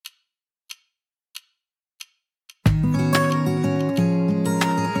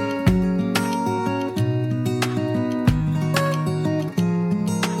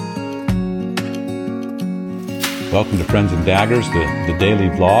Welcome to Friends and Daggers, the daily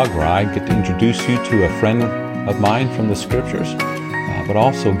vlog where I get to introduce you to a friend of mine from the Scriptures, but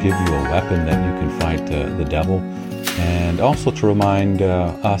also give you a weapon that you can fight the devil, and also to remind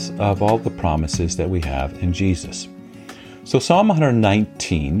us of all the promises that we have in Jesus. So Psalm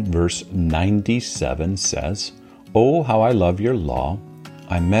 119, verse 97 says, "Oh, how I love your law.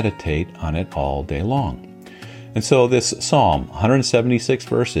 I meditate on it all day long." And so this psalm, 176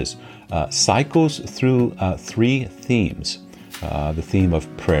 verses, cycles through three themes. The theme of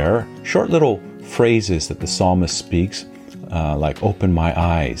prayer, short little phrases that the psalmist speaks, like open my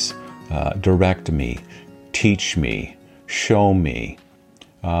eyes, direct me, teach me, show me.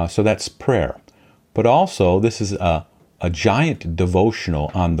 So that's prayer. But also this is a giant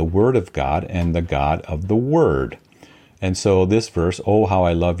devotional on the Word of God and the God of the Word. And so this verse, "Oh, how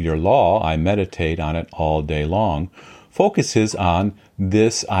I love your law, I meditate on it all day long," focuses on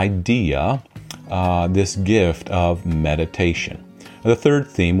this idea, this gift of meditation. The third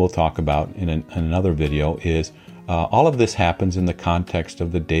theme we'll talk about in another video is all of this happens in the context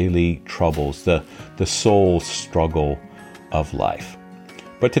of the daily troubles, the soul struggle of life.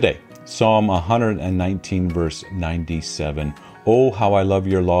 But today, Psalm 119, verse 97, "Oh, how I love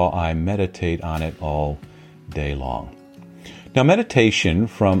your law, I meditate on it all day long." Now, meditation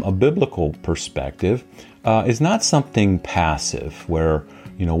from a biblical perspective is not something passive where,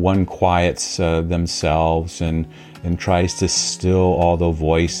 one quiets themselves and tries to still all the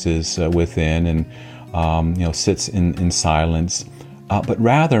voices within and, sits in silence. But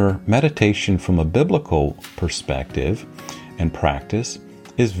rather, meditation from a biblical perspective and practice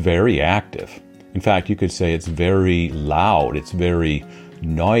is very active. In fact, you could say it's very loud. It's very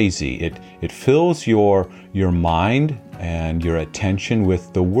noisy. It fills your mind and your attention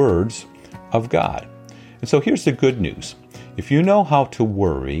with the words of God. And so here's the good news. If you know how to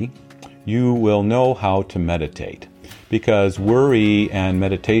worry, you will know how to meditate. Because worry and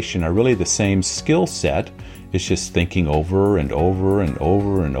meditation are really the same skill set. It's just thinking over and over and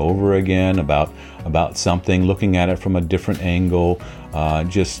over and over again about something, looking at it from a different angle,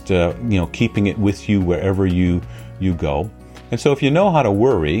 keeping it with you wherever you go. And so if you know how to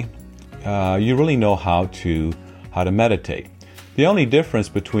worry, you really know how to meditate. The only difference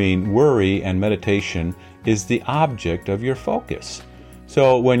between worry and meditation is the object of your focus.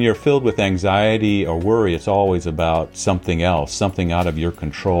 So when you're filled with anxiety or worry, it's always about something else, something out of your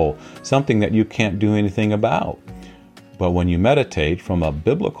control, something that you can't do anything about. But when you meditate from a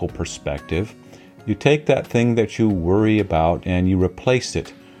biblical perspective, you take that thing that you worry about and you replace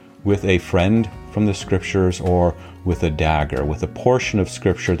it with a friend from the Scriptures or with a dagger, with a portion of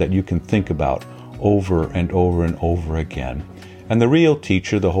Scripture that you can think about over and over and over again. And the real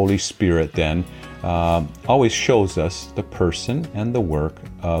teacher, the Holy Spirit, then always shows us the person and the work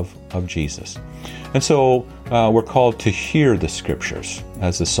of Jesus. And so we're called to hear the Scriptures,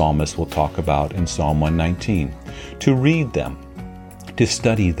 as the psalmist will talk about in Psalm 119, to read them, to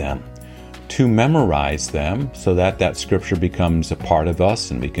study them, to memorize them so that Scripture becomes a part of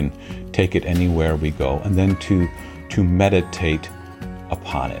us and we can take it anywhere we go, and then to meditate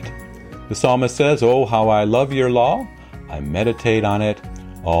upon it. The psalmist says, "Oh, how I love your law. I meditate on it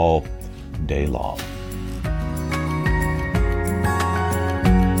all day long."